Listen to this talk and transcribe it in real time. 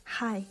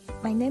Hi,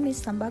 my name is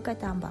Sambaga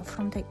Damba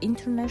from the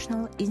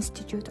International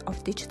Institute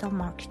of Digital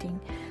Marketing.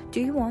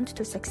 Do you want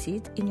to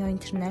succeed in your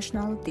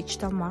international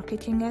digital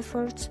marketing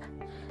efforts?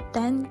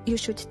 Then you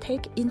should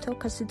take into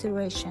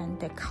consideration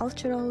the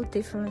cultural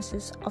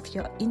differences of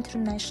your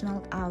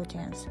international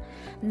audience.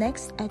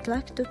 Next, I'd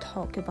like to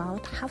talk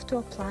about how to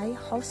apply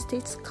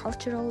Hofstede's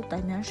cultural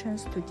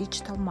dimensions to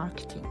digital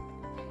marketing.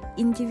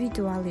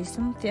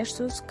 Individualism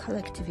versus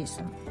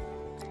collectivism.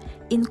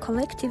 In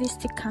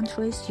collectivistic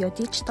countries, your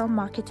digital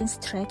marketing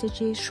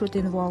strategy should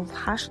involve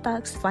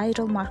hashtags,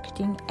 viral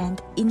marketing,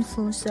 and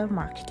influencer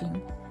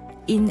marketing.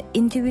 In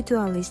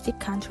individualistic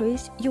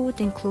countries, you would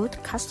include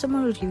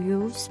customer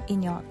reviews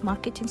in your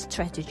marketing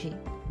strategy.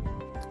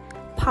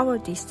 Power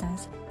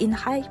distance. In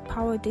high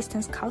power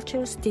distance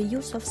cultures, the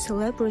use of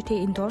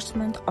celebrity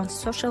endorsement on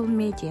social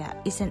media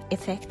is an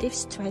effective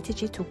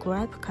strategy to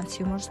grab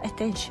consumers'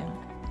 attention.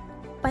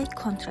 By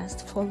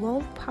contrast, for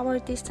low power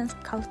distance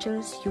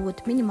cultures, you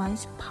would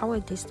minimize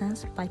power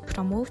distance by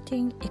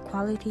promoting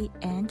equality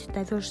and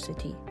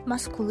diversity.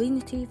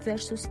 Masculinity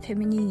versus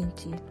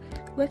femininity.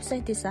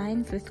 Website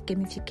design with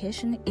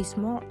gamification is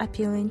more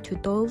appealing to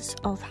those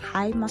of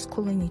high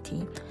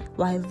masculinity,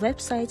 while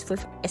websites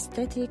with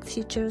aesthetic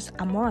features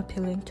are more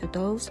appealing to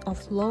those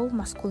of low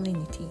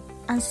masculinity.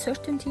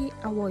 Uncertainty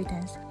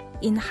avoidance.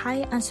 In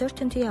high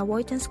uncertainty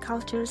avoidance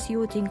cultures, you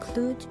would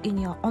include in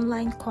your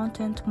online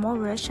content more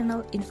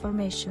rational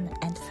information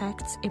and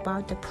facts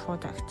about the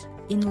product.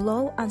 In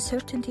low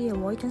uncertainty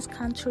avoidance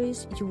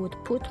countries, you would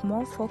put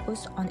more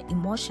focus on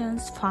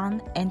emotions,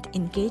 fun, and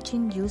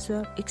engaging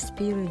user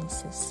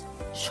experiences.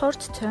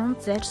 Short-term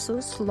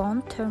versus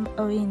long-term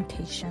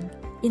orientation.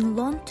 In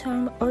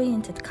long-term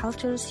oriented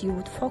cultures, you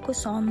would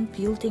focus on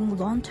building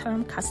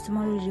long-term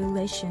customer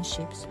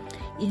relationships.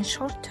 In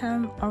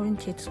short-term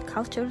oriented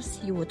cultures,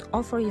 you would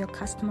offer your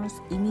customers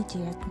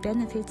immediate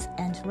benefits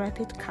and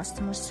rapid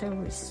customer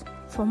service.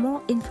 For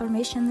more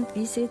information,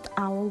 visit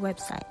our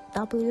website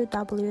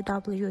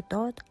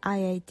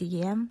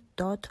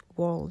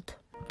www.iidm.world.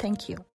 Thank you.